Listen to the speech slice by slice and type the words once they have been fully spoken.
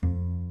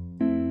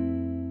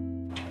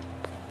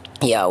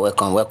Yeah,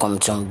 welcome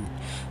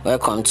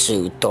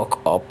to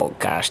Talk Up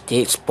Podcast.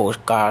 This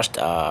podcast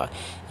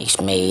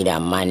is made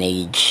and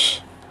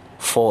managed,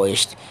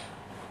 forced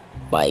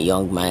by a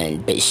young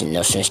man based in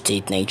Osun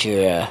State,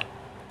 Nigeria,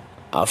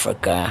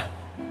 Africa.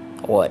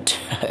 What?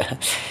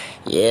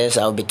 Yes,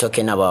 I'll be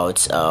talking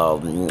about. I'll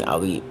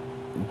be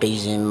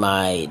basing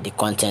my the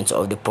content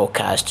of the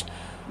podcast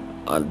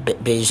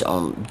based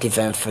on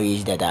different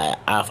fields that I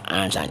have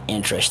hands and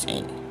interest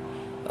in.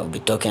 I'll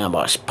be talking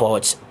about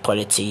sports,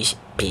 politics,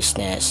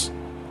 business,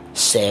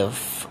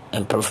 self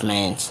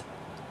improvement,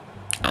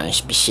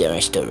 and be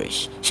sharing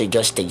stories. So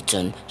just stay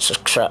tuned,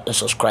 subscribe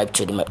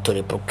to the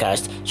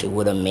podcast so you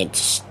wouldn't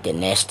miss the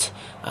next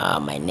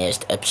my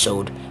next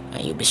episode,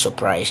 and you'll be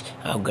surprised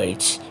how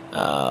great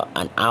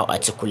and how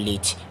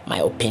articulate my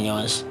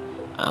opinions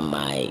and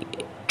my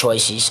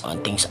choices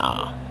on things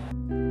are.